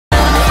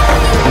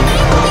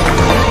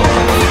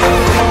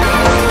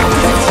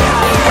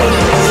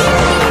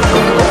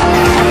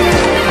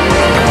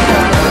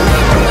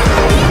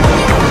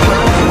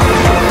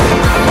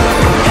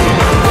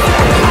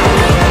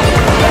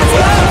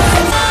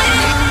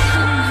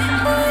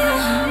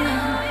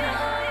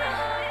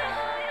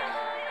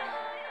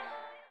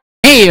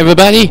Hey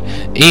everybody,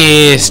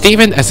 it's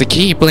Steven as a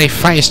key play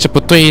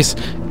 533s,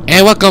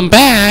 and welcome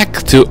back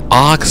to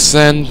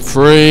Oxenfree.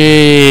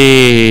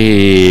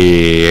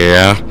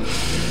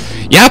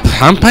 Yep,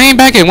 I'm playing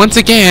back it once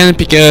again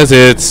because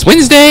it's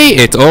Wednesday.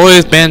 It's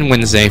always been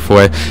Wednesday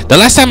for it. The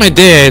last time I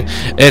did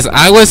is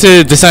I was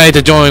decided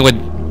to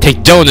join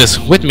take Jonas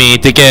with me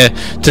to get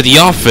to the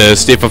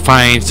office if I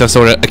find some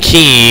sort of a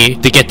key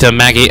to get to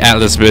Maggie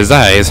Atlas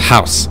Rizai's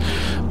house.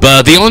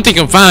 But the only thing I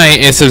can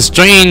find is a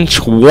strange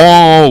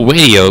wall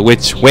radio,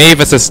 which wave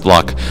assist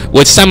lock,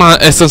 which somehow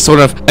is some sort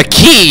of a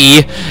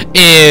key,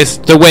 is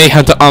the way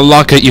how to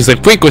unlock it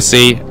using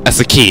frequency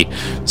as a key.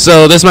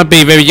 So this might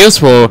be very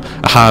useful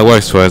how it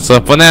works for it. So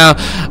for now,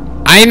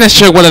 I'm not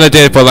sure what I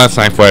did for last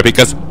time for it,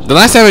 because the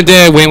last time we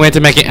did, we went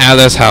to Maggie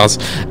Atlas' house,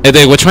 and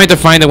they were trying to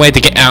find a way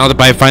to get out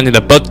by finding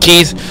the book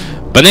keys.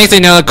 But next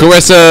thing you know,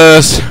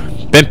 Clarissa's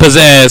been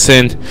possessed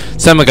and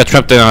someone got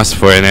trapped in us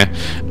for it.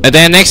 And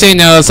then next thing you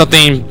know,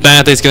 something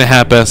bad is gonna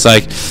happen. It's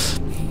like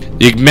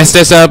you mess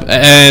this up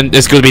and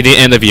it's gonna be the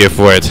end of you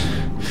for it.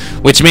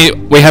 Which means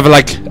we have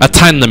like a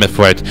time limit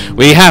for it.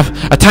 We have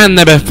a time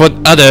limit for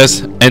others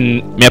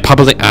and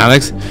probably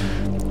Alex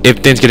if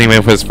things getting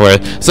away with for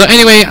it. So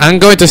anyway, I'm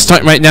going to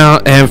start right now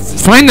and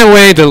find a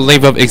way to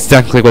leave up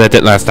exactly what I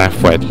did last time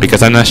for it,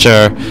 because I'm not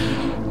sure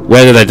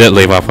whether I did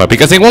leave off for it,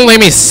 because it won't let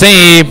me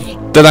save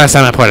the last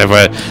time I played it for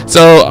it.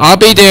 So I'll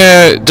be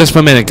there just for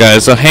a minute,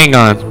 guys, so hang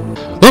on.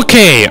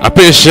 Okay, I'm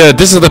pretty sure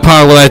this is the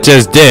part what I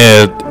just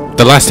did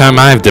the last time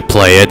I did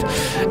play it.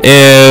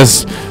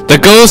 Is the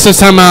ghost is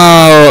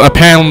somehow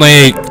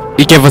apparently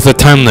he gave us a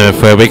time limit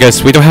for it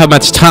because we don't have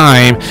much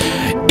time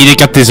to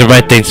get these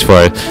right things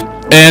for it.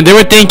 And they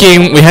were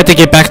thinking we had to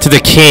get back to the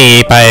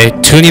cave by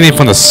tuning in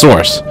from the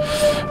source.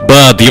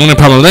 But the only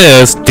problem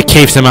is the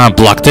cave somehow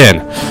blocked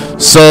in.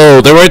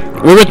 So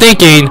we were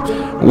thinking,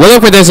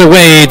 what if there's a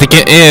way to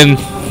get in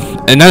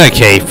another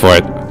cave for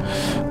it?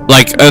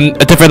 Like a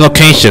different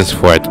locations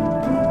for it.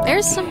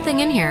 There's something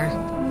in here.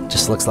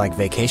 Just looks like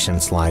vacation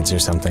slides or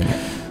something.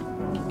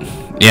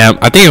 Yeah,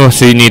 I think we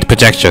also need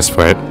projections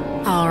for it.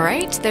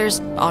 Alright, there's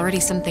already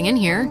something in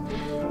here.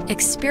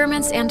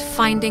 Experiments and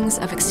findings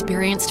of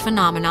experienced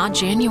phenomena,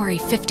 January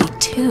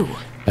 52.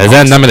 Is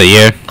that number of the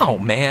year? Oh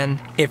man,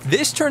 if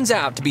this turns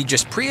out to be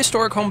just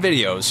prehistoric home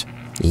videos.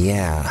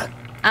 Yeah.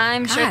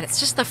 I'm sure it's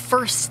just the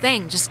first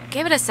thing. Just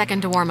give it a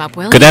second to warm up,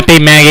 will you? Could that be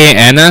Maggie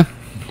and Anna?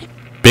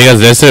 Because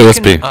this it was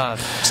be.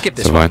 Skip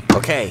this one.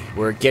 Okay,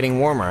 we're getting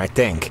warmer, I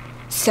think.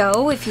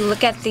 So, if you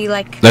look at the,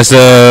 there's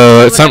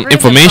some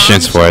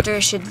informations for it.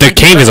 The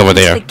cave is over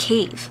there. The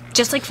cave,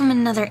 just like from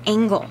another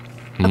angle.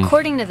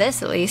 According to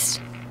this, at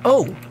least.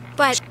 Oh.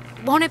 But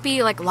won't it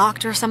be,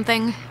 locked or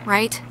something,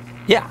 right?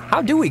 Yeah,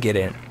 how do we get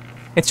in?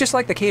 It's just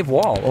like the cave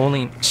wall,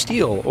 only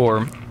steel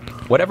or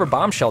whatever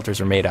bomb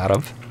shelters are made out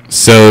of.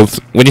 So,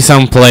 we need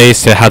some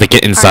place to how to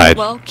get inside.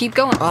 Well, keep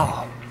going.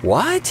 Oh,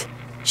 what?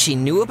 She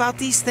knew about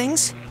these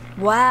things?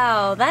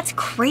 Wow, that's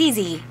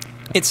crazy.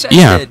 It says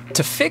that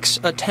to fix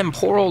a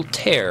temporal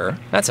tear,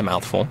 that's a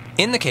mouthful,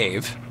 in the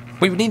cave,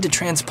 we would need to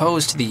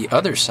transpose to the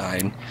other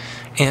side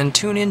and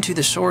tune into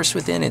the source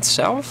within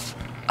itself?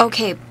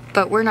 Okay,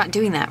 but we're not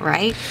doing that,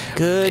 right?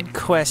 Good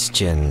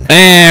question. We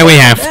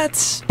have to.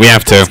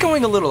 That's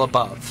going a little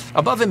above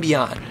and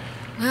beyond.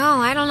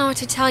 Well, I don't know what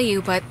to tell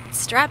you, but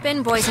strap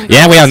in, boys and girls.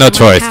 Yeah, we have no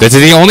choice. This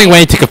is the only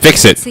way to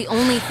fix it. It's the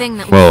only thing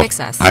that will fix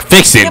us. I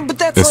fixed it. Yeah, but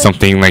that's There's like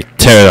something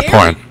tear it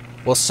apart.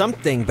 Well,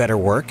 something better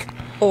work.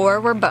 Or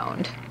we're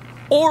boned.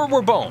 Or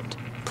we're boned.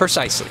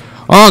 Precisely.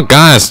 Oh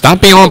guys, stop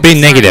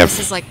being negative.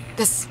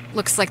 This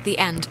looks like the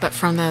end, but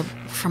from the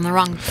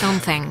wrong film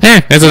thing.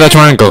 Yeah, this is a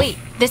triangle. Wait,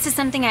 this is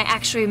something I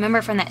actually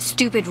remember from that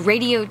stupid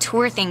radio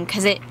tour thing,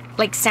 because it,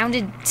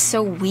 sounded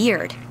so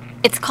weird.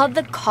 It's called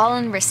the call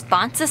and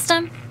response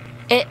system.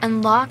 It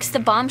unlocks the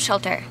bomb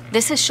shelter.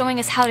 This is showing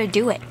us how to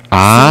do it. See?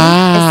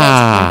 It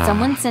says when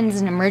someone sends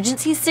an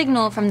emergency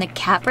signal from the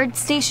Catbird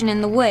station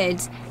in the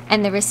woods,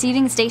 and the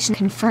receiving station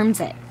confirms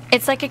it.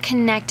 It's like a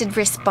connected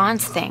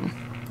response thing.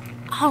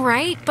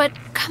 Alright, but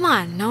come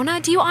on, Nona,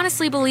 do you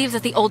honestly believe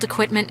that the old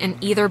equipment in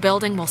either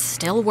building will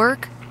still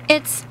work?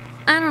 I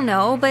don't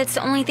know, but it's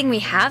the only thing we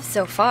have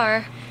so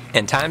far.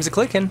 And time's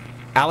a-clicking.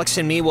 Alex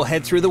and me will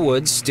head through the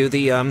woods, do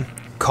the,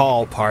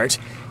 call part.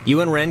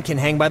 You and Ren can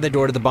hang by the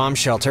door to the bomb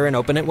shelter and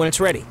open it when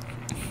it's ready.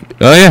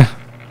 Oh yeah.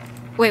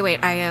 Wait,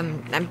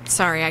 I'm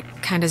sorry, I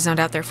kinda zoned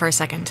out there for a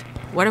second.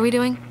 What are we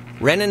doing?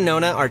 Ren and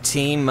Nona are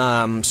team,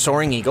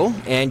 Soaring Eagle,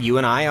 and you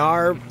and I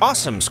are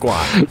Awesome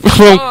Squad.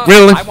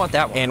 Really? I want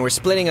that one. And we're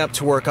splitting up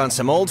to work on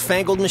some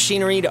old-fangled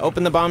machinery to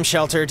open the bomb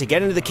shelter, to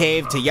get into the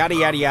cave, to yada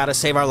yada yada,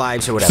 save our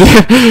lives or whatever.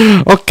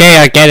 Okay,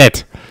 I get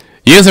it.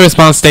 Use the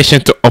response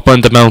station to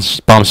open the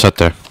bomb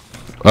shelter.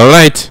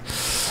 Alright.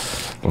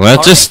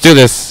 Let's just do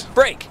this.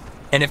 Break.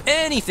 And if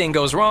anything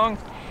goes wrong,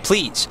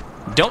 please,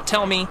 don't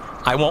tell me.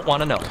 I won't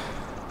want to know.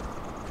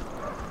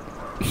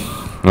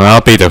 Well,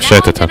 I'll be the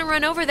shit I'm gonna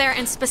run over there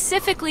and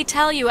specifically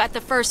tell you at the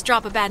first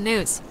drop of bad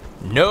news.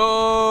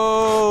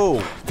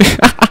 No!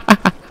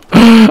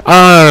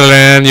 Oh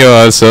man, you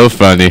are so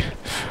funny.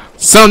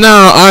 So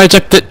now our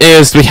objective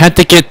is we had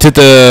to get to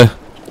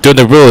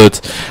the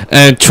route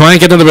and try and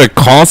get another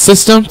call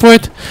system for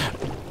it.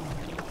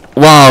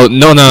 While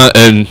Nona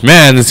and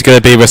Man is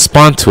gonna be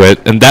respond to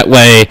it, and that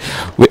way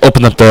we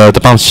open up the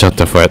bomb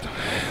shelter for it.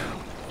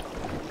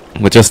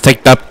 We'll just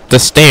take up the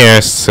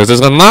stairs, so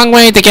there's a long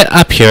way to get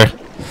up here.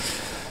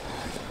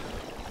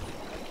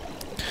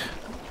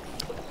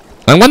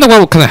 I wonder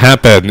what gonna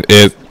happen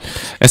if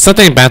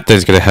something bad thing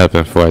is gonna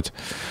happen for it.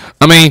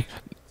 I mean,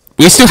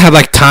 we still have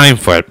like time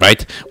for it,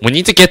 right? We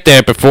need to get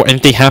there before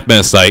anything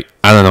happens. Like,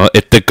 I don't know,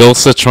 if the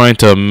ghosts are trying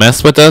to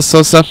mess with us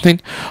or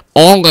something,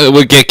 or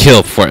we'll get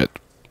killed for it.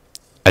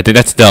 I think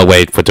that's the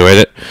way for doing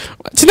it.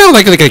 It's not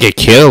like they're gonna get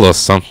killed or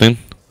something.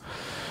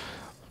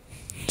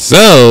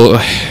 So,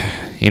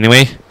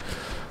 anyway,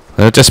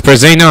 we'll just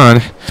proceed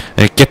on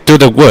and get through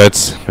the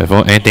woods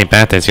before anything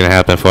bad is gonna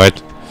happen for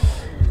it.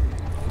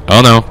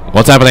 Oh no,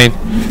 what's happening?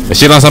 Is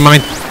she lost her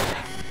mind?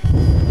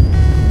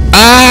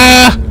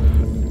 Ah!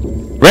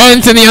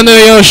 Ren's in the under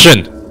the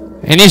ocean!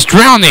 And he's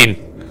drowning!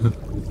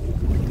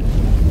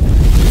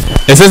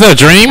 Is this a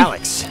dream?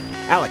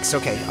 Alex,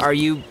 okay, are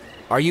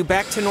you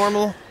back to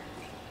normal?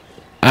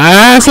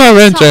 I saw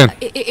Ren.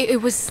 It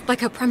was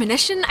like a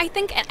premonition, I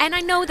think, and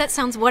I know that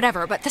sounds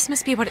whatever, but this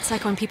must be what it's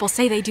like when people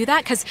say they do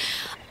that, because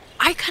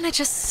I kind of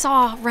just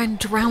saw Ren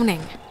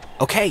drowning.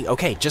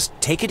 Okay, just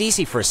take it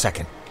easy for a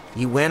second.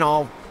 You went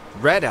all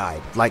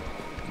red-eyed, like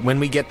when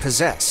we get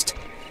possessed.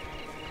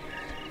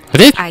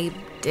 I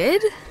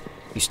did?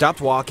 You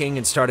stopped walking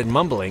and started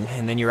mumbling,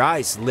 and then your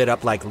eyes lit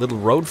up like little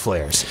road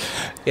flares.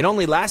 It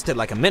only lasted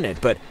like a minute,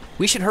 but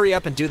we should hurry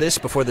up and do this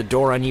before the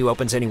door on you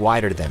opens any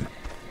wider to them.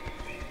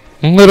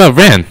 What about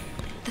Ren?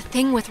 The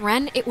thing with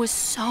Ren, it was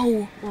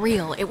so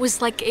real. It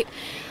was like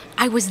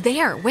I was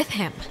there with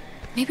him.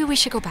 Maybe we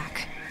should go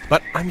back.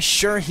 But I'm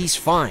sure he's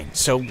fine,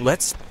 so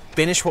let's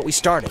finish what we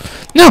started.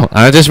 No,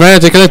 I just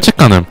wanted to go check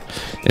on him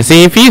and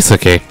see if he's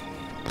okay.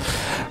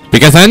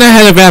 Because I know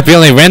how to bad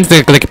feeling Ren's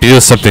gonna do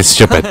something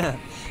stupid.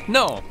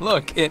 No,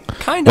 look, it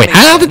kind of. Wait,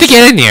 how did they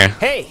get in here?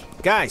 Hey,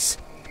 guys.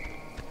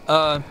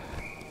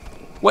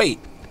 Wait.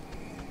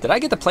 Did I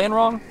get the plan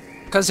wrong?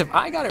 Because if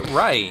I got it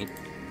right,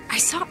 I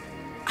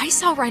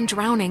saw Ren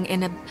drowning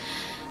in a.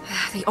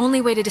 The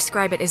only way to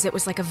describe it is it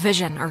was like a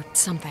vision or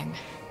something.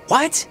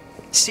 what?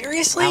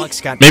 Seriously? Alex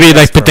got Maybe like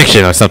possessed for a prediction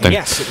or moment. something.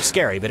 Yes, it was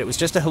scary, but it was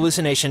just a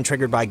hallucination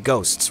triggered by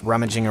ghosts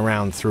rummaging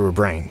around through her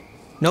brain.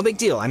 No big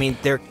deal. I mean,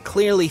 they're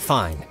clearly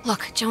fine.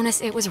 Look,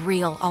 Jonas, it was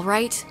real, all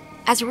right?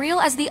 As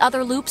real as the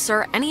other loops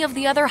or any of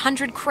the other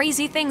 100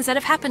 crazy things that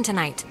have happened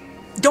tonight.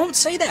 Don't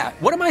say that.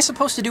 What am I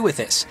supposed to do with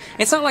this?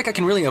 It's not like I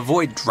can really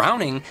avoid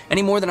drowning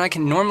any more than I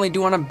can normally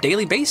do on a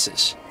daily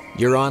basis.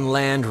 You're on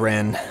land,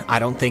 Ren. I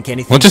don't think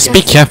anything. Well, just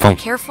be careful.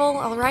 Careful,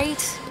 all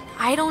right?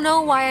 I don't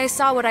know why I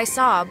saw what I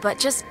saw, but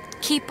just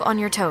keep on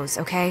your toes,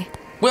 okay?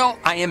 Well,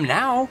 I am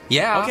now.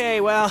 Yeah. Okay,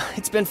 well,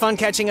 it's been fun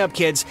catching up,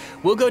 kids.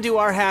 We'll go do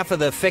our half of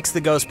the fix the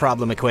ghost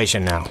problem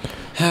equation now.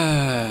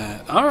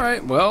 All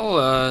right.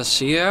 Well,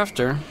 see you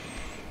after.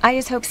 I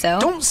just hope so.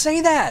 Don't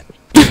say that.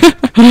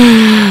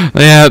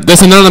 Yeah,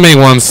 there's another main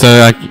one,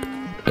 so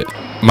it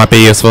might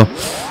be useful.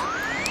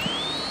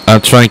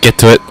 I'll try and get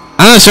to it.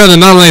 I'm not sure the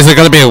anomalies are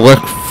gonna be a work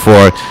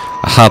for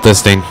how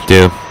this thing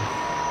do.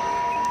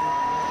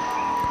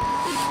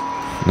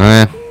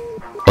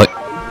 What?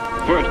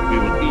 First, we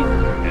will eat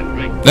and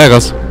drink. There it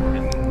goes.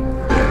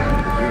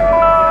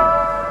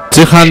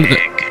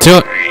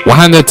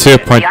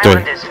 102.3 The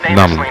island is famously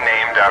anomaly.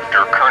 named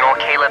after Colonel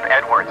Caleb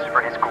Edwards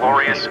for his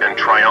glorious and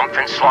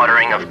triumphant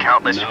slaughtering of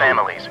countless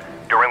families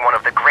during one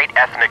of the great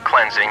ethnic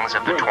cleansings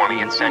of the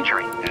 20th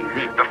century.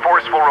 The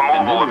forceful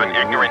removal of an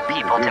ignorant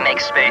people to make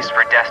space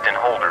for destined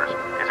holders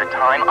is a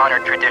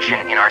time-honored tradition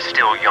in our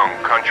still young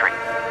country,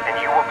 and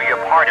you will be a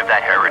part of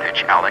that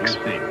heritage, Alex.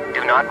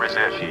 Do not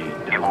resist.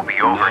 It will be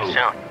over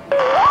soon.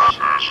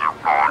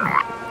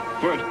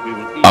 First, we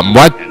will eat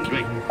What? and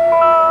drink.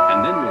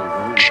 And then we'll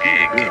go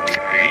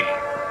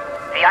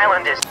The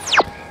island is...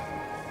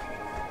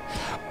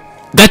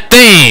 That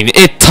thing!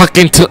 It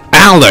talking to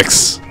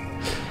Alex!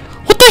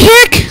 What the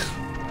heck?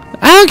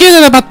 I don't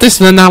get it about this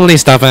anomaly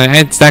stuff.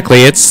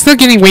 Exactly, it's still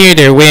getting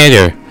weirder and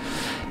weirder.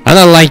 I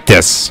don't like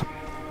this.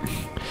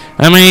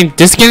 I mean,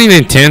 this is getting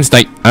intense.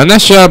 Like, I'm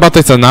not sure about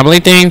this anomaly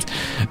thing.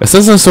 Is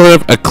this some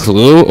sort of a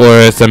clue or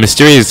it's a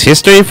mysterious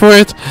history for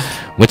it?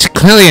 Which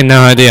clearly I have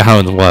no idea how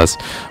it was.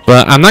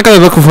 But I'm not gonna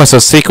look for some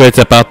secrets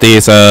about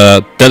these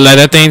the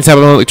letter things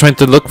I'm trying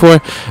to look for.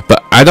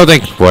 But I don't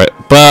think for it.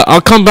 But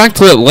I'll come back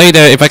to it later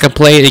if I can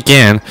play it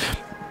again.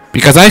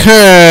 Because I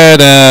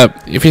heard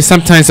if you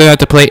sometimes have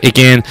to play it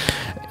again,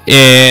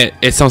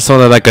 it's some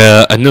sort of like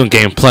a new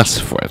game plus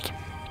for it.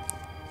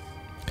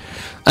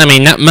 I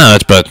mean, not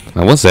much, but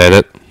I will say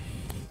it.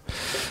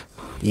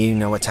 You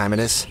know what time it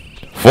is?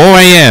 4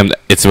 a.m.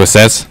 It's what it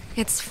says.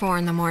 It's 4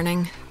 in the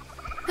morning.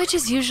 Which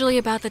is usually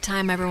about the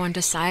time everyone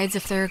decides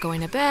if they're going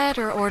to bed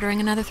or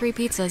ordering another 3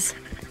 pizzas.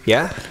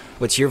 Yeah?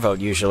 What's your vote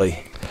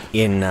usually?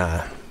 In,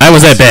 I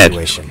was at bed.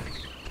 situation?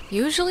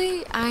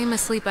 Usually, I'm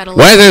asleep at 11.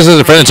 Why there's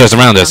the furniture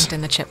around us?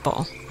 In the chip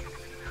bowl.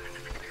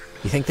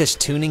 You think this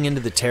tuning into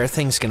the tear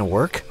thing's gonna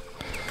work?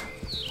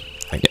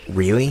 Like,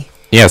 really?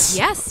 Yes.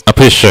 Yes. I'm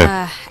pretty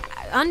sure.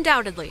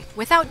 Undoubtedly.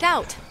 Without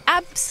doubt.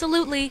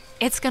 Absolutely,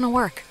 it's gonna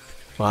work.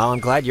 Well, I'm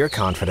glad you're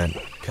confident,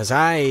 because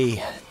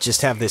I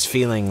just have this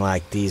feeling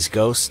like these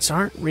ghosts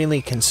aren't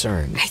really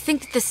concerned. I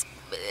think this,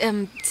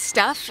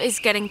 stuff is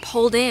getting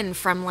pulled in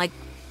from, like,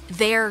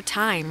 their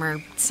time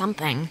or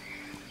something.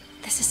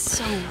 This is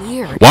so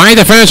weird. Why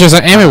the furnitures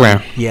are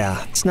everywhere?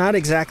 Yeah, it's not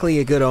exactly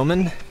a good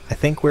omen. I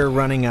think we're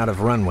running out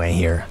of runway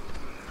here.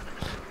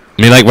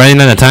 I mean, like running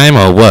out of time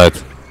or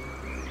what?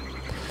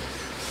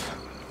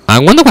 I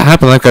wonder what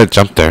happened if I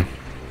jumped there.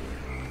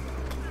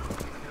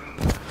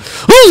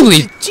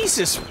 Holy!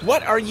 Jesus,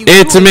 what are you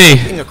It's doing me.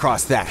 jumping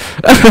across that?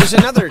 There's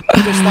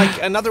like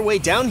another way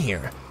down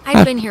here.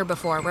 I've been here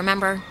before,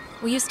 remember?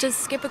 We used to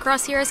skip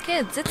across here as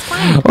kids. It's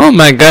fine. Oh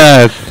my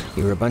god.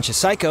 You were a bunch of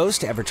psychos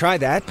to ever try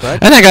that,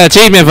 but... And I got an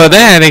achievement for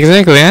that,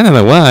 exactly. I don't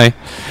know why.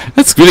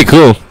 That's really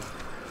cool.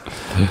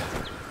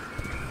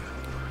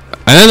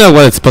 I don't know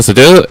what it's supposed to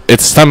do.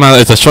 It's somehow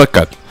it's a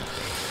shortcut.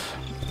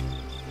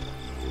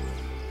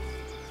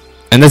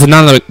 And there's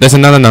another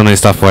anomaly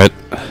stuff for it.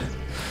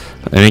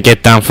 Let me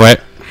get down for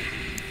it.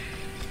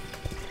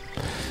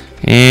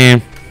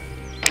 And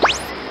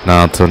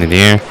now it's only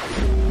there.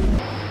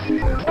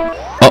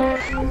 Oh,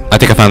 I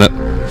think I found it.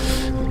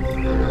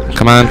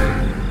 Come on.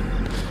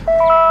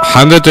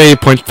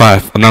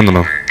 108.5. Anomaly.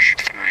 It'll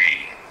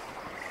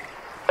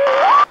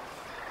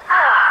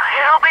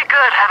be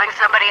good having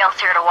somebody else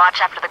here to watch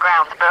after the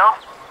grounds, Bill.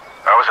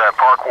 I was at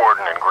Park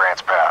Warden in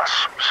Grants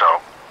Pass, so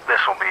this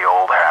will be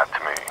old hat to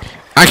me.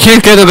 I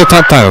can't get to the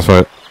top titles for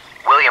it.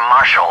 William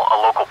Marshall, a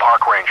local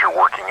park ranger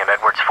working in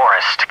Edwards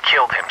Forest,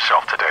 killed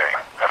himself today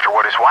after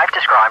what his wife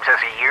describes as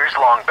a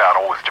years-long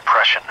battle with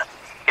depression.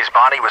 His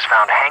body was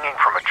found hanging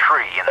from a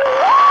tree in the...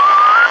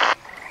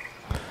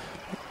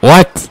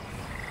 What?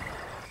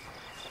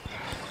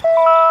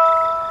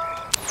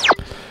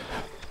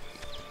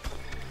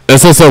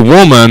 This is a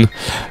woman,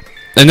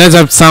 and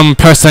then some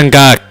person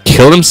got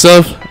killed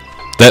himself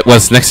that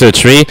was next to the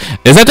tree.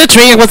 Is that the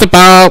tree that was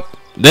about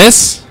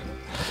this?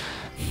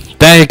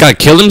 That he got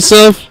killed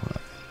himself?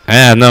 I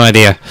have no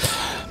idea.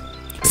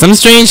 Some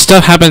strange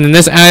stuff happened in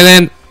this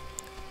island.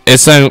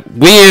 It's a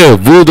weird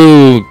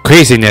voodoo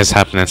craziness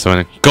happening,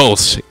 so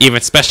ghosts, even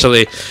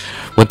especially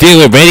we'll deal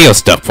with radio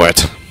stuff for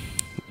it.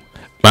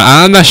 But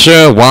I'm not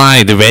sure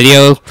why the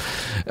radio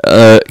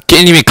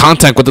can't even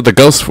contact with the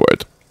ghost for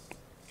it.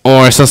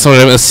 Or some sort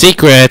of a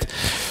secret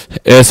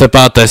is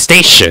about the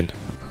station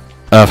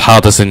of how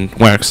this thing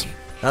works.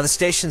 Now the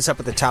station's up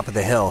at the top of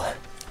the hill.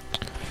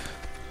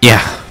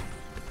 Yeah.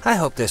 I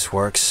hope this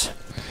works.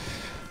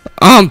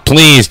 Oh,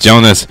 please,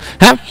 Jonas.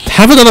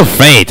 Have a little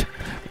faith.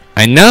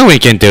 I know we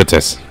can do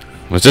this.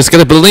 We're just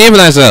gonna believe in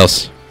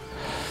ourselves.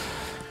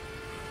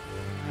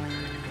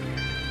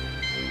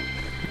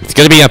 It's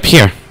gonna be up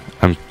here.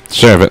 I'm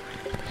sure of it.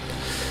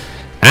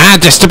 Ah,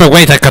 the stupid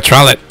way to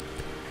control it.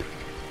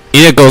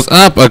 Either goes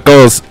up or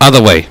goes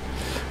other way.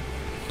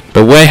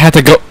 The way had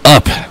to go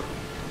up.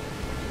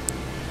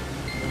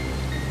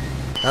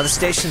 Now the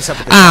station's up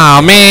at the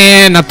Oh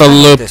man, not the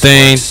loop This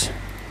thing. works.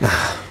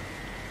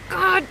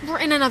 God, we're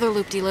in another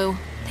loop-de-loo.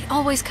 They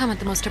always come at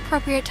the most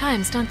appropriate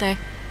times, don't they?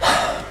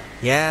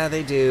 Yeah,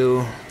 they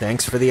do.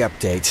 Thanks for the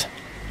update.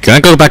 Can I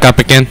go back up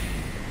again?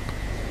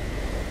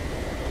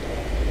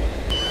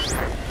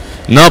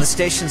 Now Nope, the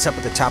station's up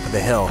at the top of the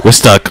hill. we're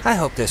stuck. I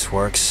hope this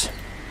works.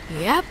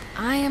 Yep,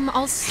 I am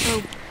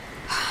also...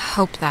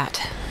 hope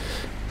that.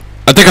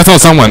 I think I saw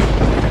someone.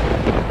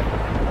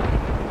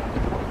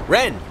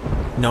 Ren!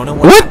 Nona,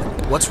 What?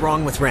 What's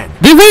wrong with Ren?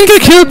 Did Ren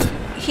get killed?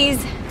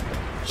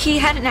 He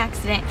had an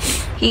accident.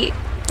 He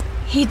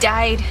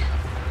died.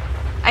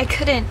 I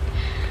couldn't.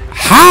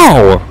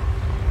 How?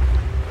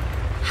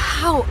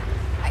 How?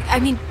 I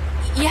mean,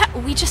 yeah,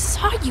 we just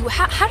saw you.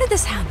 How did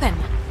this happen?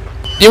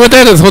 You were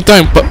there this whole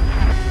time, but...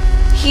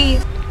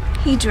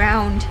 He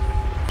drowned.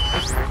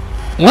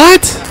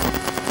 What?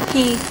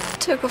 He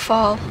took a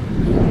fall.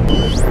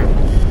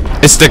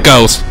 It's the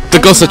ghost. The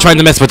ghosts are trying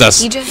to mess with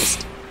us.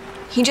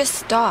 He just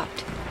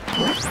stopped.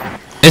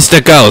 It's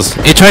the ghost.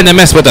 He's trying to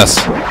mess with us.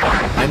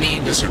 I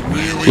mean, does it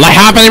really... Like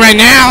happening right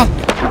now?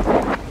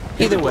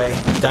 Either way,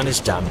 done is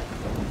done.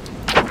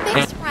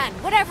 Thanks, Ren.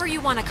 Whatever you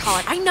want to call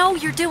it. I know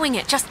you're doing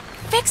it. Just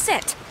fix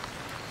it.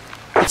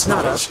 It's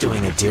not us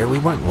doing it, dear. We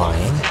weren't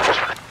lying.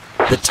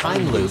 The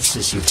time loops,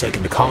 as you've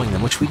taken to calling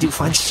them, which we do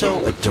find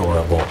so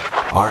adorable,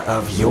 are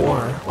of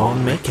your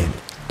own making.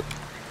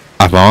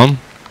 Of on?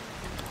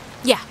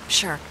 Yeah,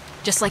 sure.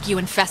 Just like you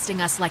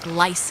infesting us like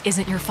lice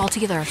isn't your fault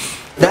either.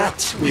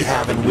 That we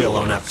have and will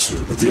own up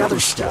to, but the other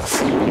stuff,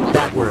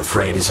 that we're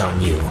afraid is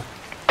on you.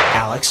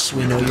 Alex,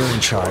 we know you're in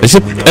charge. Is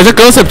the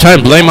ghost trying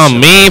to blame on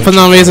me for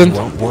no reason? It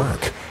won't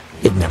work.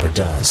 It never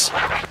does.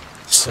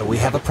 So we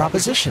have a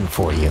proposition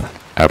for you.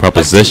 A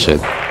proposition.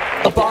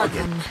 A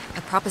bargain.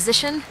 A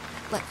proposition?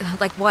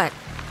 Like what?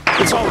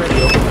 It's already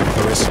over with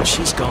Clarissa.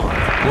 She's gone.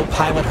 We'll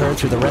pilot her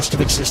through the rest of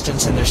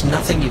existence, and there's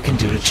nothing you can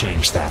do to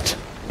change that.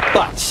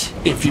 But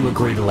if you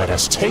agree to let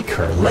us take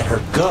her, let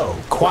her go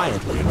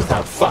quietly and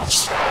without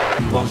fuss.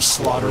 You won't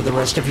slaughter the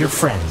rest of your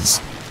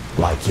friends,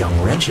 like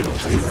young Reginald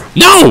here.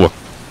 No!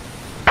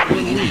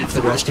 We leave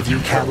the rest of you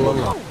cattle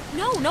alone.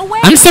 No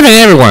way. I'm saving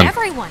everyone.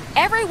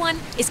 Everyone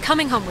is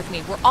coming home with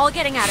me. We're all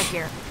getting out of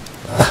here.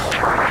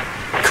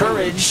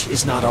 Courage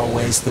is not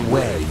always the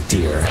way,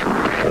 dear.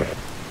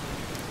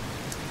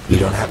 You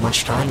don't have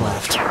much time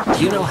left.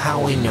 Do you know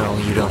how we know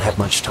you don't have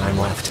much time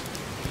left?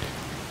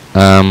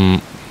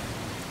 Well,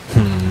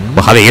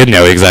 how do you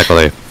know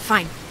exactly?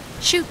 Fine.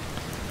 Shoot.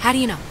 How do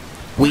you know?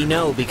 We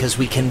know because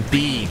we can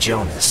be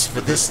Jonas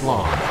for this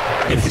long,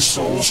 and his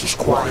soul's as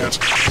quiet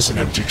as an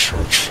empty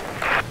church.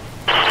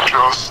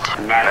 Just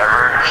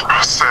never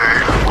say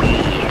we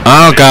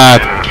Oh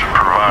God. didn't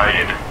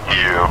provide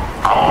you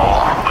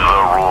all the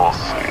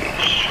rules.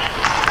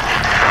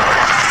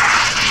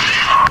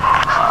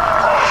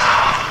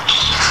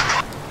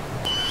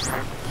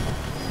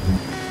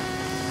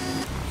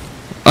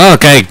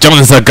 Okay,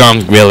 Jonas are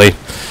gone, really.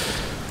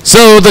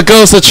 So the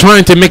ghosts are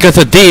trying to make us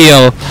a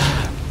deal.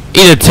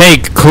 Either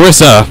take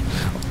Clarissa,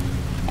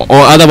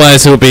 or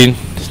otherwise it will be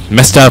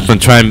messed up and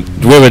try and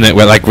ruin it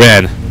with like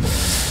Ren.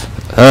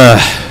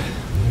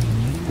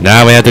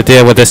 Now we have to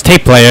deal with this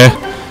tape player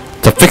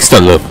to fix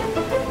the loop.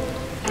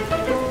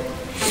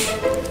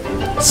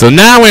 So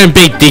now we're in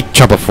big deep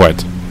trouble for it.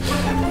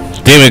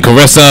 Dealing with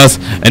Carissa's,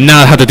 and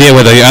now have to deal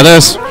with the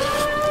others.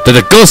 That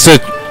the ghost are,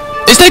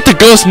 it's like the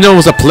ghost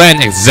knows the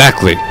plan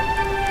exactly.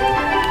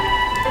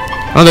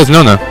 Oh, there's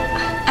Nona.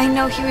 I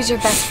know he was your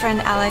best friend,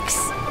 Alex.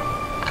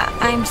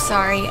 I'm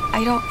sorry.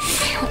 I don't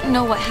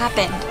know what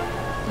happened.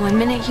 One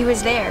minute he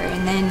was there,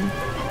 and then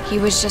he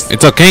was just...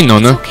 It's okay,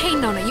 Nona. It's okay,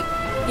 Nona.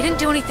 You didn't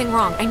do anything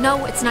wrong. I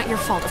know it's not your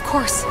fault. Of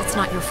course, it's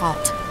not your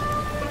fault.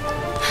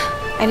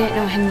 I didn't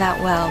know him that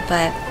well,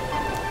 but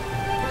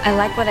I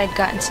like what I'd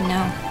gotten to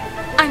know.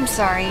 I'm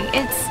sorry.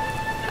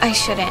 I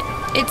shouldn't.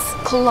 It's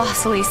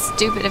colossally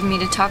stupid of me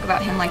to talk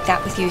about him like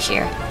that with you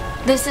here.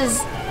 This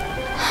is...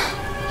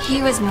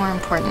 He was more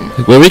important.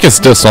 Well, we can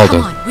still solve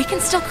Come it. on, we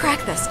can still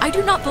crack this. I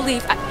do not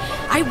believe...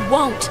 I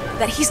won't.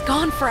 That he's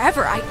gone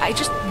forever. I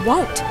just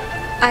won't.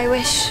 I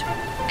wish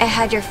I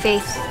had your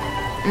faith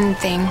in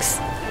things.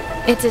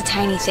 It's a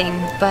tiny thing,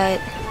 but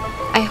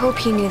I hope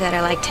he knew that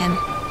I liked him.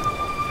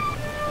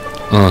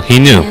 Oh, he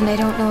knew. And I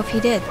don't know if he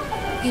did.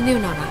 He knew,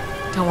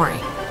 Nona. Don't worry.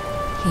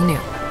 He knew.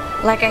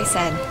 Like I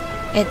said,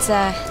 it's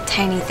a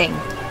tiny thing.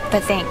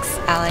 But thanks,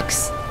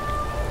 Alex.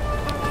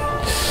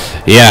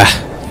 Yeah.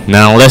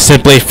 Now let's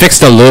simply fix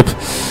the loop.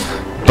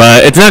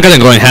 But it's not gonna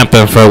go and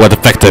happen for what's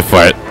effective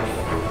for it.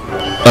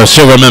 Oh,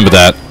 she'll remember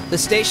that. The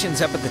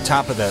station's up at the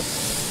top of the...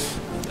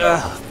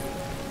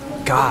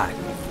 God,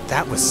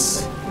 that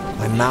was...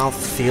 My mouth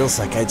feels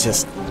like I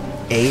just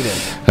ate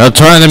it. They're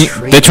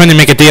trying to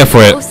make a deal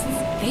for it.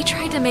 They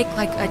tried to make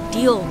like a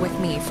deal with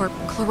me for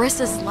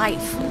Clarissa's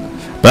life.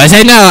 But I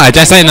say no. I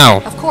just say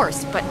no. Of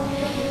course, but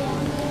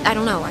I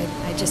don't know.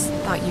 I just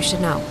thought you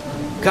should know.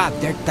 God,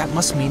 that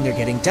must mean they're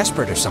getting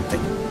desperate or something.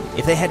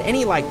 If they had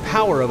any, like,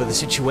 power over the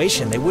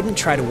situation, they wouldn't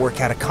try to work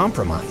out a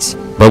compromise.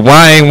 But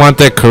why want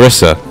that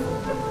Clarissa?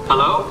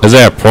 Hello? Is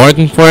there a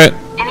pardon for it?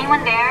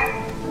 Anyone there?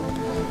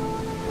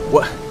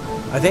 What?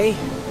 Are they...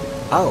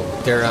 Oh,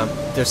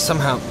 they're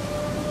somehow...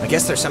 I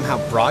guess they're somehow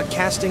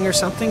broadcasting or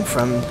something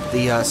from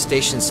the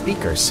station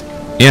speakers.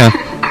 Yeah.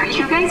 Are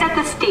you guys at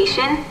the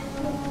station?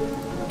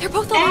 They're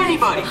both alive.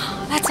 Anybody?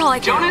 That's all I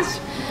can. Jonas?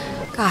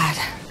 God.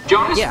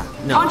 Jonas? Yeah,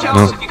 no, Punch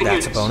out so you can hear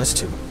that's a this. bonus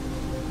too.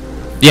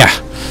 Yeah.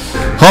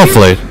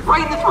 Hopefully.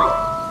 Right in the throat.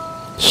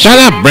 Shut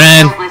up,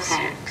 Bran. Listen.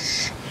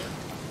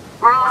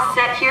 We're all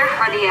set here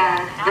for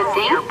the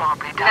thing?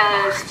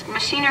 The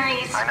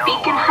machinery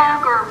speak and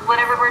hug or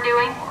whatever we're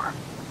doing?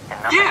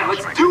 Yeah,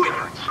 let's do it.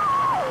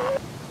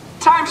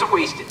 Time's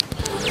wasted.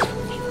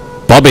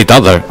 Bobby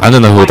Dudler. I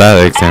don't know who that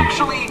is.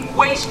 Actually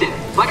wasted.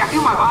 Like I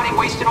feel my body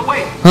wasting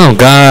away. Oh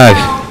God.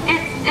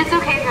 Well, it's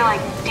okay if you're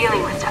like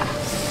dealing with stuff.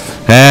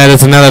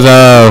 That's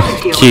another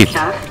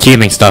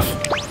keeping stuff.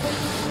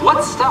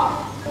 What stuff?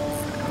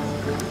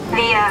 When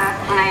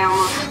I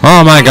almost...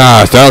 Oh my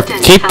gosh, they'll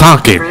keep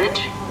talking.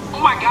 Oh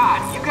my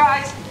God, you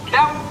guys,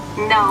 that...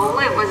 No,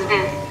 it was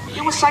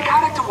It was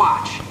psychotic to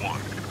watch.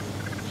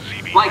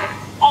 Like,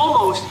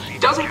 almost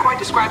doesn't quite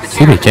describe the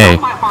terror that CBK.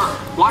 broke my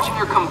heart watching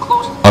her come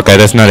close. Okay,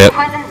 that's not it.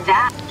 wasn't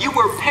that. You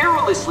were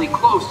perilously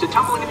close to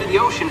tumbling into the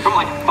ocean from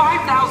like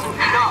 5,000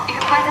 feet up. It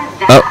wasn't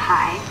that Oh.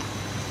 high.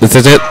 This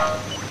is it.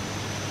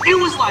 It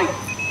was like...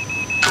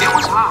 It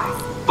was high.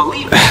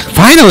 Believe me.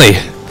 Finally.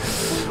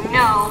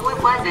 No,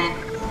 it wasn't.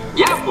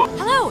 Yeah, well...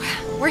 Hello.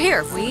 We're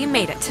here. We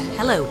made it.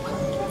 Hello.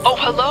 Oh,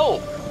 hello!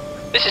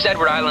 This is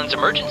Edward Island's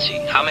emergency.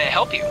 How may I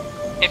help you?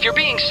 If you're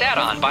being sat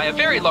on by a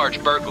very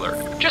large burglar,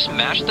 just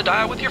mash the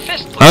dial with your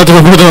fist, please. I have to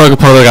report the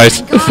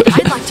poltergeist. God,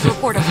 I'd like to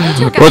report a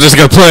poltergeist. We're just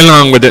gonna play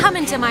along with it. Come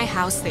into my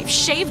house. They've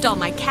shaved all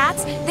my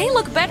cats. They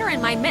look better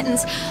in my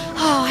mittens.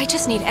 Oh, I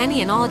just need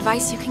any and all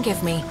advice you can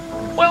give me.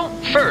 Well,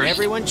 first...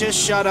 Everyone just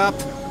shut up.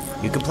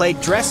 You can play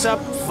dress-up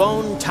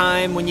phone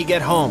time when you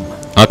get home.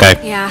 Okay.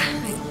 Yeah,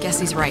 I guess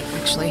he's right,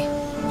 actually.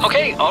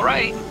 Okay,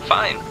 alright,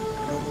 fine.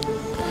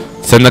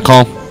 Send the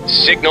call.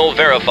 Signal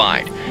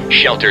verified.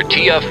 Shelter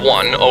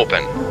TF1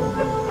 open.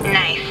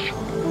 Nice.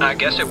 I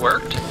guess it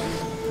worked.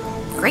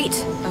 Great.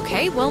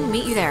 Okay, we'll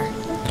meet you there.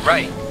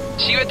 Right.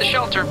 See you at the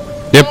shelter.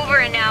 Yep. Over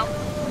and out.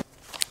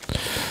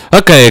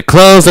 Okay,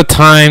 close the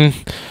time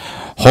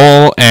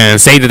hole and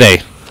save the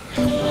day.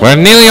 We're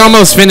nearly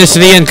almost finished to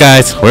the end,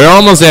 guys. We're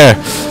almost there.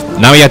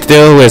 Now we have to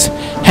do is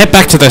head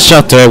back to the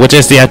shelter, which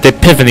is at the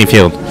Epiphany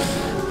Field.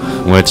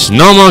 Which,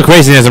 no more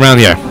craziness around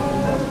here.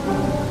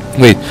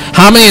 Wait,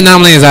 how many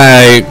anomalies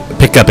I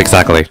pick up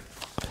exactly?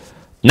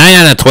 9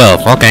 out of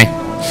 12, okay.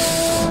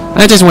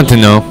 I just want to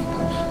know.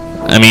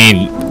 I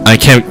mean, I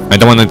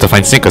don't want them to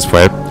find sinkers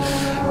for it.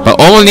 But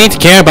all we need to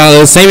care about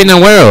is saving the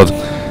world.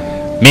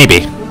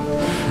 Maybe.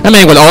 I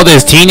mean, with all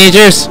these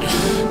teenagers,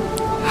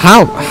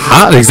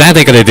 how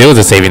exactly could they do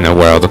with saving the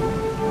world?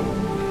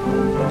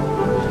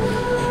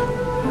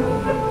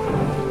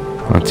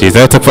 Oh jeez,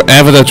 that took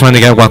forever to trying to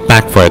get walk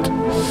back for it.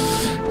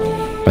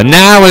 But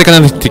now we're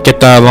gonna get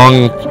the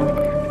long,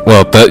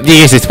 well, the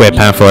easiest way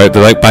plan for it,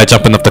 like by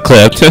jumping up the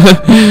cliff.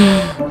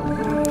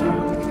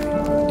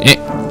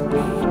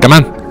 Come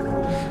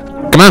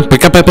on,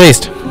 pick up that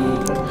paste.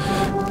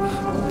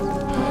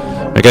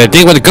 We're gonna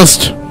deal with a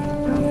ghost.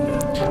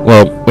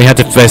 Well, we had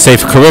to save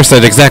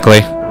Clarissa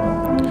exactly.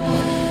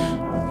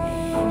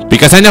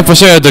 Because I know for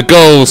sure the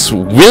ghosts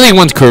really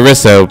want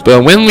Clarissa,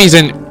 but one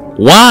reason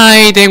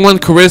why they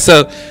want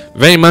Clarissa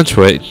very much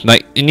for it,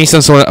 like it needs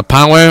some sort of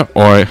power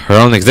or her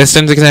own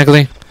existence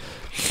exactly.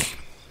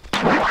 I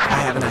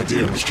have an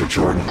idea, Mr.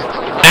 Jordan.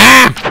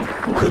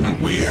 Ah!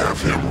 Couldn't we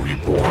have him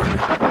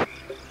reborn?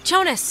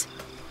 Jonas!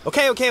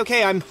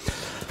 Okay, I'm...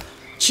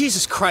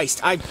 Jesus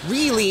Christ, I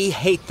really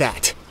hate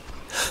that.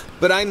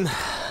 But I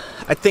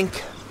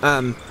think,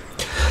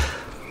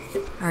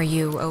 Are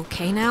you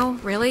okay now,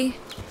 really?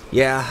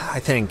 yeah, I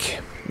think.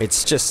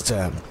 It's just,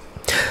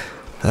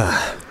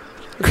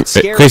 it's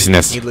scary,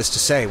 craziness. needless to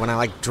say, when I,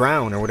 like,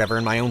 drown or whatever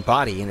in my own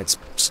body, and it's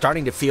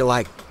starting to feel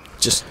like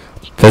just...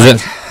 Does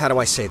it? How do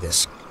I say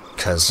this?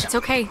 Because... It's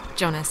okay,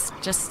 Jonas.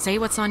 Just say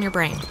what's on your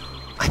brain.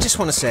 I just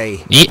want to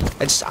say... Yeah.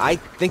 I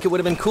think it would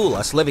have been cool,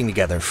 us living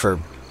together for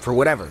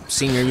whatever,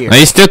 senior year. Are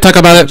you still talk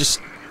about I'm it? just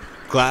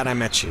glad I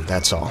met you,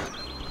 that's all.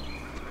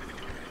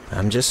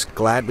 I'm just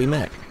glad we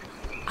met.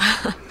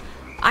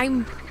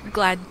 I'm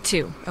glad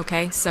too,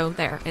 okay? So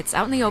there, it's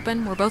out in the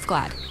open. We're both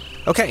glad.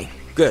 Okay,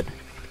 good.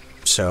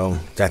 So,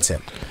 that's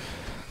it.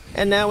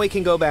 And now we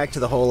can go back to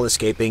the whole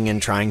escaping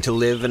and trying to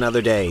live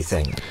another day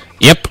thing.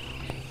 Yep.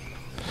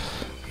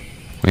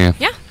 Yeah.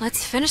 Yeah,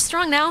 let's finish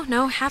strong now.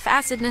 No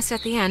half-acidness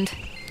at the end.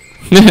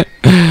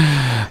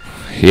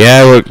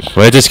 Yeah,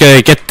 we're just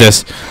gonna get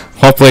this.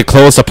 Hopefully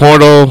close the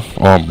portal,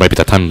 or maybe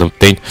the time loop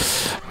thing.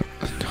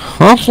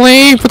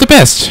 Hopefully for the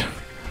best.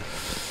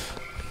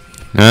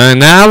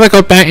 Now we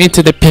go back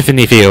into the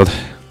Epiphany Field.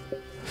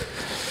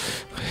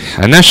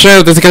 I'm not sure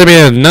if there's gonna be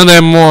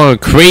another more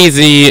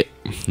crazy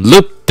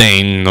loop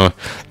thing or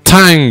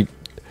time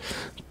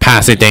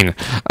passing thing.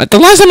 The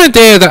last time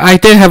I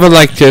did have a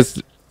like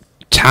just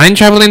time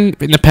traveling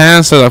in the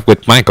past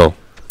with Michael.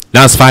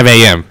 Now it's 5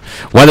 a.m.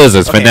 What is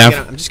this, Okay,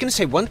 FNAF? I'm just gonna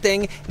say one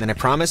thing, and then I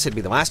promise it'll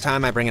be the last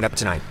time I bring it up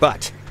tonight.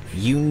 But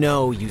you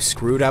know you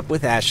screwed up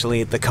with Ashley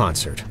at the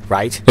concert,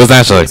 right? Who's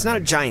Ashley? It's not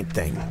a giant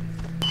thing.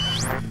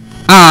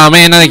 Oh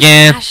man, not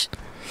again. Ash.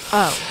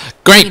 Oh.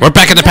 Great, we're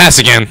back in the past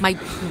again. My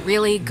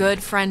really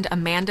good friend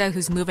Amanda,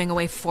 who's moving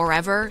away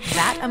forever.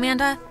 That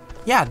Amanda?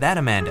 Yeah, that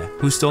Amanda,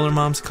 who stole her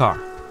mom's car.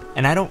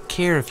 And I don't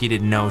care if you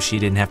didn't know she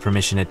didn't have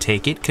permission to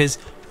take it, cause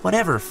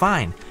whatever,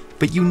 fine.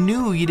 But you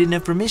knew you didn't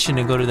have permission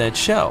to go to that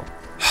show.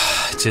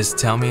 Just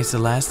tell me it's the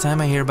last time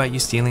I hear about you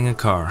stealing a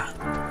car.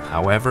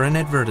 However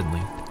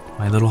inadvertently.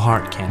 My little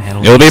heart can't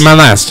handle it. It'll be my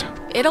last.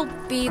 It'll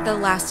be the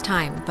last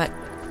time, but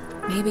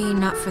maybe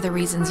not for the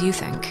reasons you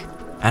think.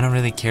 I don't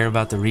really care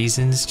about the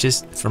reasons,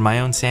 just for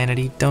my own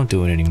sanity, don't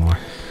do it anymore.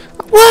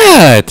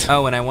 What?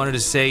 Oh, and I wanted to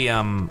say,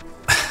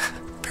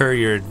 per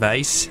your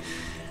advice,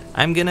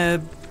 I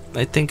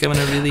think I'm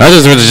gonna really... I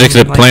just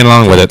rejected playing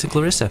along with it. To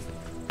Clarissa.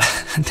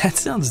 That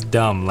sounds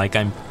dumb, like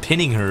I'm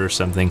pinning her or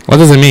something. What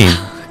does it mean?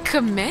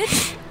 Commit?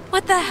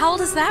 What the hell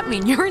does that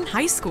mean? You're in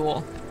high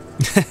school.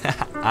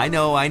 I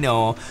know.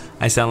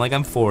 I sound like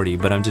I'm 40,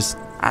 but I'm just...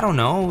 I don't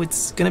know.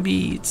 It's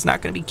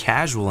not gonna be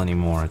casual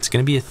anymore. It's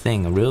gonna be a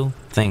thing, a real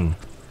thing.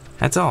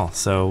 That's all.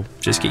 So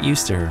just get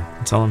used to her.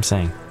 That's all I'm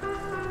saying.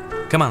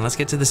 Come on, let's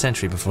get to the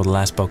Sentry before the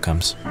last boat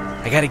comes.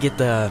 I gotta get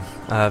the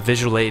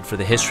visual aid for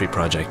the history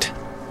project.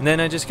 And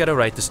then I just gotta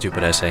write the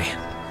stupid essay.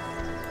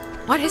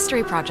 What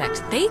history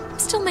project? They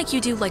still make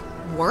you do, like,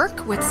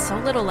 work with so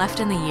little left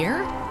in the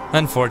year?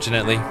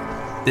 Unfortunately.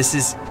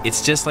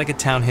 It's just like a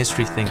town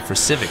history thing for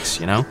civics,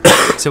 you know?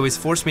 So it's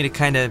forced me to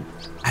kinda,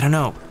 I don't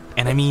know.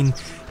 And I mean,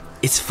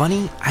 it's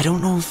funny, I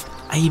don't know if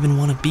I even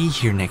want to be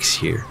here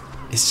next year.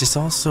 It's just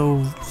all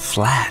so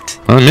flat.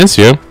 I miss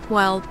you.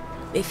 Well,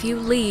 if you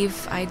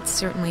leave, I'd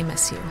certainly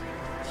miss you.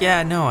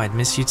 Yeah, no, I'd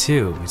miss you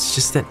too. It's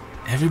just that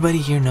everybody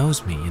here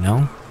knows me, you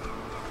know?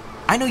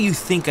 I know you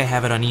think I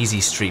have it on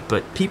easy street,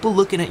 but people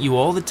looking at you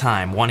all the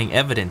time, wanting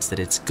evidence that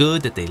it's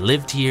good, that they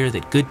lived here,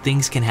 that good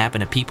things can happen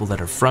to people that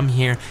are from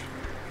here,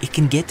 it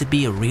can get to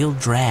be a real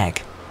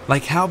drag.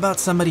 Like, how about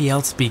somebody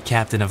else be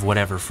captain of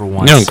whatever for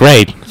once? No,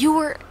 great.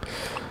 You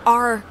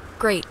are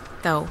great,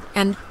 though,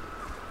 and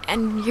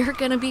you're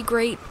gonna be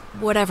great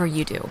whatever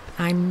you do.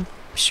 I'm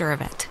sure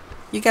of it.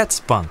 You got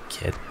spunk,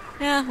 kid.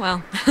 Yeah,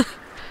 well.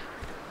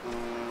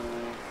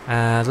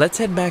 Let's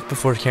head back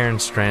before Karen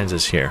Strands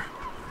is here.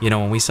 You know,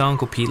 when we saw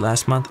Uncle Pete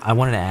last month, I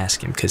wanted to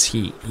ask him, because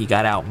he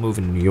got out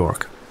moving to New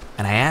York.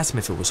 And I asked him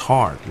if it was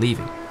hard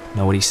leaving.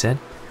 Know what he said?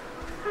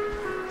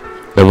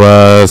 It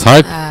was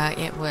hard?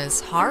 It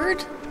was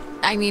hard?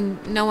 I mean,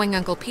 knowing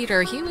Uncle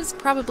Peter, he was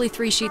probably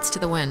 3 sheets to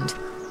the wind.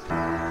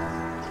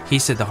 He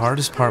said the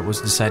hardest part was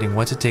deciding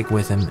what to take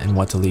with him and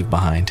what to leave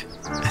behind.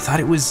 I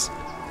thought it was,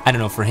 I don't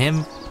know, for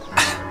him,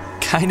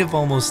 kind of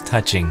almost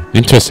touching.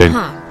 Interesting.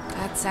 Huh.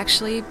 That's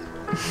actually...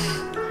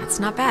 that's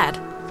not bad.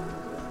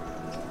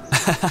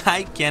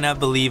 I cannot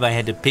believe I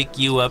had to pick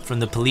you up from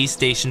the police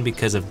station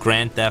because of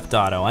Grand Theft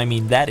Auto. I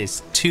mean, that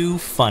is too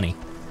funny.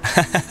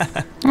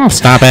 Oh,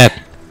 stop it.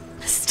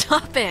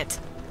 Stop it.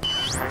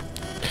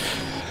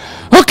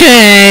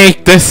 Okay,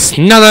 there's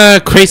another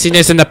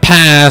craziness in the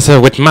past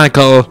with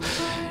Michael.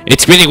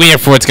 It's really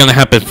weird for what's gonna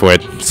happen for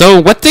it.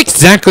 So what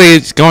exactly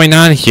is going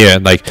on here?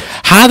 Like,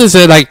 how does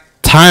it, like,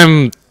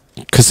 time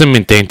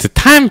consuming thing to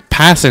time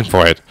passing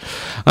for it?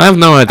 I have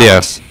no idea.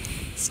 Alex,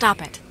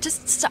 stop it.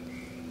 Just stop.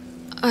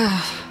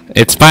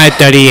 It's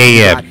 5:30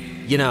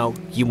 a.m. You know,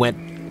 you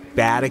went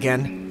bad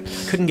again.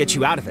 Couldn't get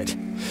you out of it.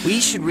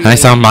 We should really... I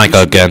saw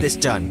Michael again. Get this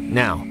done,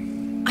 now.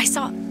 I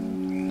saw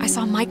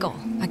Michael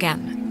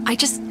again.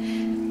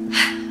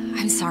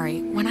 I'm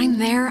sorry. When I'm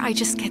there, I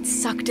just get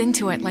sucked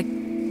into it like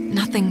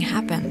nothing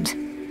happened.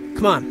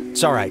 Come on,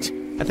 it's alright.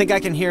 I think I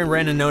can hear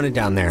Ren and Nona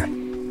down there.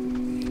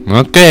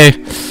 Okay.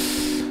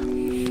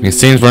 It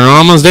seems we're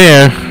almost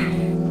there.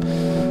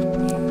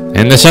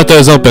 And the shutter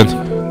is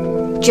open.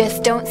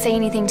 Just don't say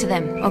anything to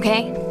them,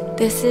 okay?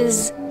 This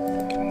is...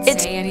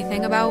 Say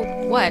anything about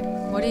what?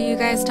 What are you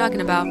guys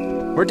talking about?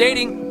 We're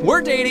dating.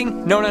 We're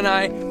dating. Nona and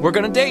I, we're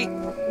gonna date.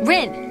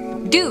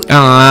 Rin, dude,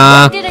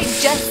 What did I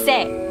just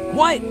say?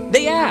 What?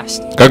 They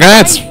asked.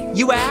 Congrats. Right?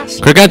 You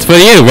asked. Congrats for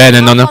you, Ren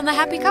and Nona. On the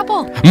happy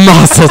couple.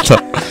 Mazel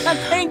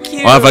Thank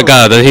you. Oh, I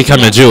forgot that he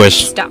kind of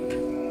Jewish. Stop.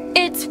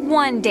 It's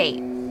one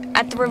date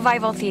at the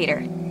Revival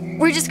Theater.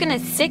 We're just gonna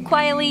sit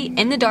quietly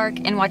in the dark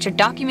and watch a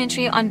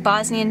documentary on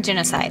Bosnian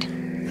genocide.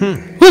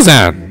 Who's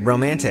that?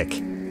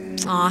 Romantic.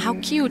 Aw, how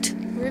cute.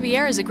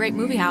 Riviera is a great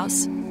movie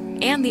house.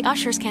 And the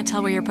ushers can't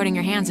tell where you're putting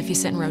your hands if you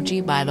sit in row G,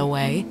 by the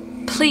way.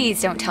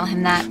 Please don't tell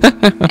him that.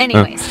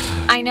 Anyways,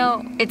 I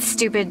know it's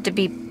stupid to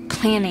be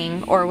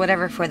planning or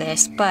whatever for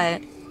this,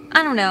 but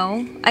I don't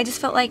know. I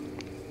just felt like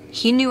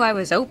he knew I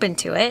was open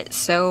to it,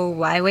 so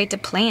why wait to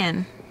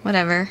plan?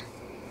 Whatever.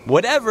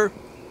 Whatever.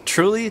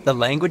 Truly the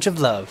language of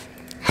love.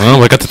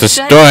 Well, we got to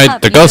destroy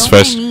the ghost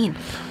first.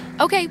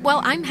 Okay,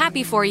 well, I'm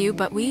happy for you,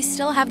 but we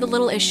still have the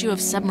little issue of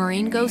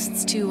submarine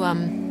ghosts to,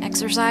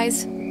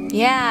 exercise.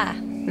 Yeah,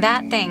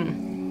 that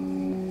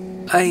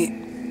thing.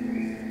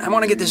 I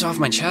want to get this off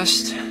my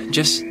chest.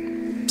 Just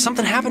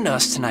something happened to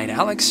us tonight,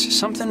 Alex.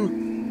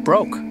 Something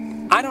broke.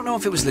 I don't know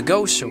if it was the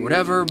ghosts or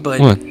whatever,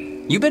 but What?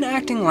 you've been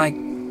acting like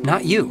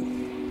not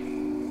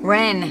you.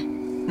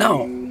 Ren.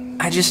 No,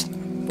 I just...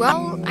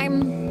 Well,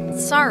 I'm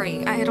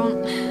sorry. I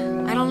don't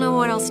know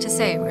what else to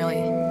say,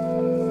 really.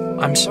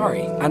 I'm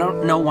sorry. I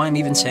don't know why I'm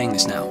even saying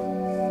this now.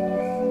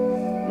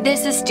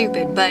 This is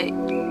stupid, but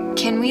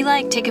can we,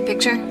 like, take a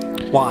picture?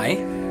 Why?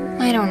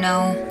 I don't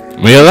know.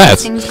 We're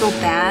last. Things go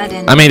bad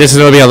and... I mean, this is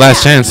gonna be our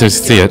last chance to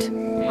see it.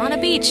 We're on a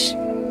beach.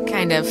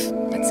 Kind of.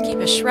 Let's keep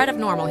a shred of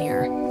normal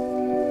here.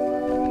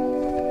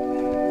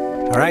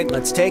 Alright,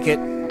 let's take it.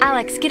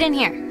 Alex, get in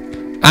here.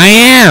 I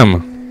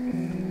am!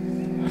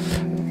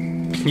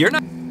 You're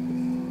not...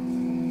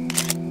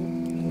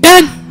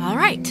 Done!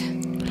 Alright.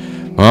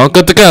 Well,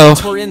 good to go.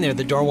 Once we're in there,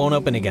 the door won't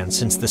open again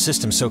since the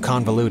system's so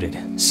convoluted.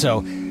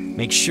 So,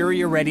 make sure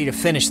you're ready to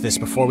finish this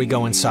before we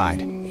go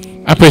inside.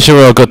 I'm pretty sure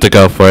we're all good to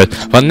go for it.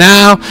 But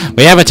now,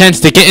 we have a chance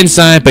to get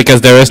inside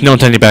because there is no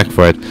turning back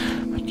for it.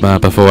 But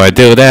before I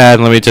do that,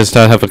 let me just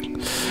have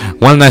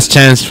one last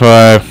chance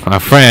for our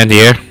friend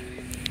here.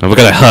 And we're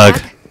gonna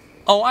hug.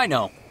 Oh, I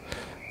know.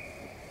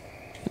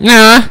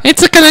 Nah,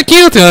 it's kinda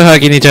cute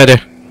hugging each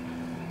other.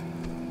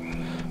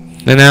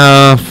 And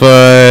now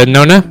for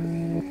Nona.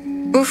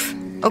 Oof.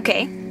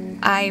 Okay.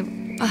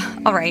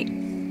 Alright.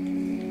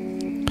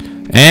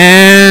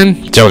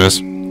 And Jonas.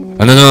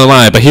 I don't know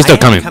why, but he's still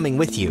coming. Coming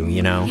with you,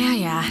 you know.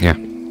 Yeah. Yeah.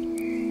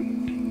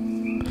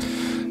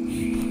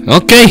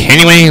 Okay,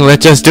 anyway,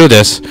 let's just do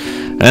this.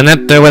 And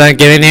after when I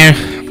get in here,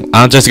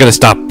 I'm just gonna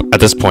stop at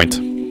this point.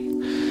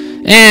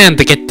 And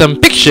to get some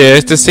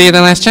pictures to see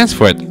the last chance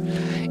for it.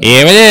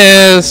 Here it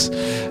is!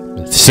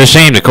 It's a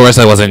shame, of course,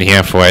 I wasn't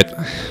here for it.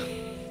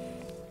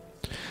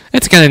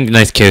 It's kind of a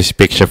nice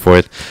picture for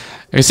it.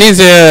 It seems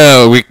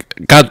we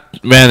got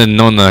Ren and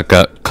Nona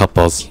got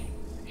couples.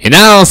 And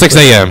now 6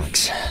 a.m.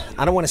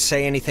 I don't want to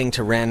say anything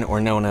to Ren or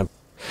Nona,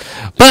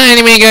 But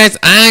anyway, guys,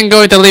 I'm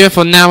going to leave it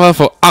for now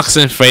for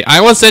Oxenfree.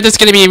 I will say this is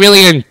going to be a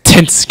really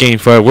intense game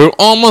for it. We're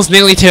almost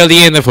nearly till the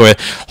end of it.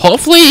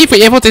 Hopefully, if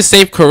we're able to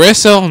save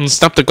Clarissa and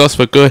stop the ghost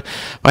for good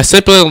by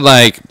simply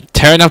like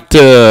tearing up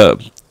the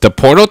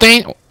portal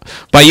thing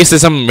by using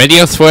some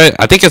radios for it.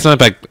 I think it's not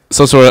like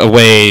some sort of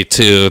way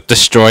to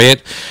destroy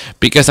it,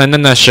 because I'm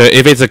not sure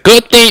if it's a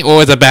good thing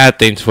or it's a bad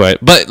thing for it.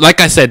 But like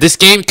I said, this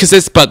game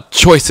consists about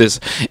choices.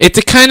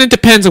 It kind of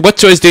depends on what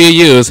choice do you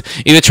use.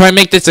 Either try and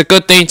make this a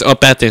good thing or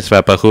bad thing for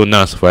it, but who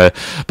knows for it.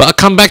 But I'll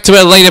come back to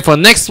it later for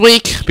next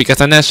week, because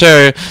I'm not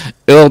sure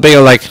it'll be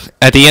like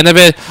at the end of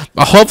it.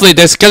 But hopefully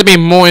there's gonna be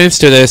more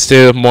into this,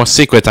 to more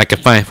secrets I can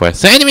find for it.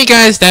 So anyway,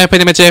 guys, that's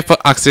pretty much it for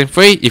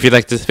Oxenfree. If you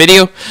like this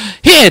video,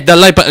 hit the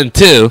like button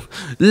too.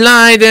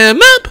 Light them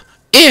up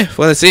if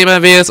you want to see my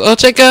videos, or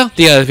check out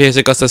the other videos,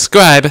 and go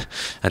subscribe.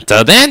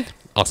 Until then,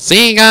 I'll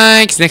see you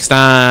guys next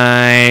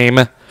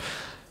time.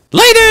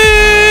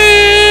 Later!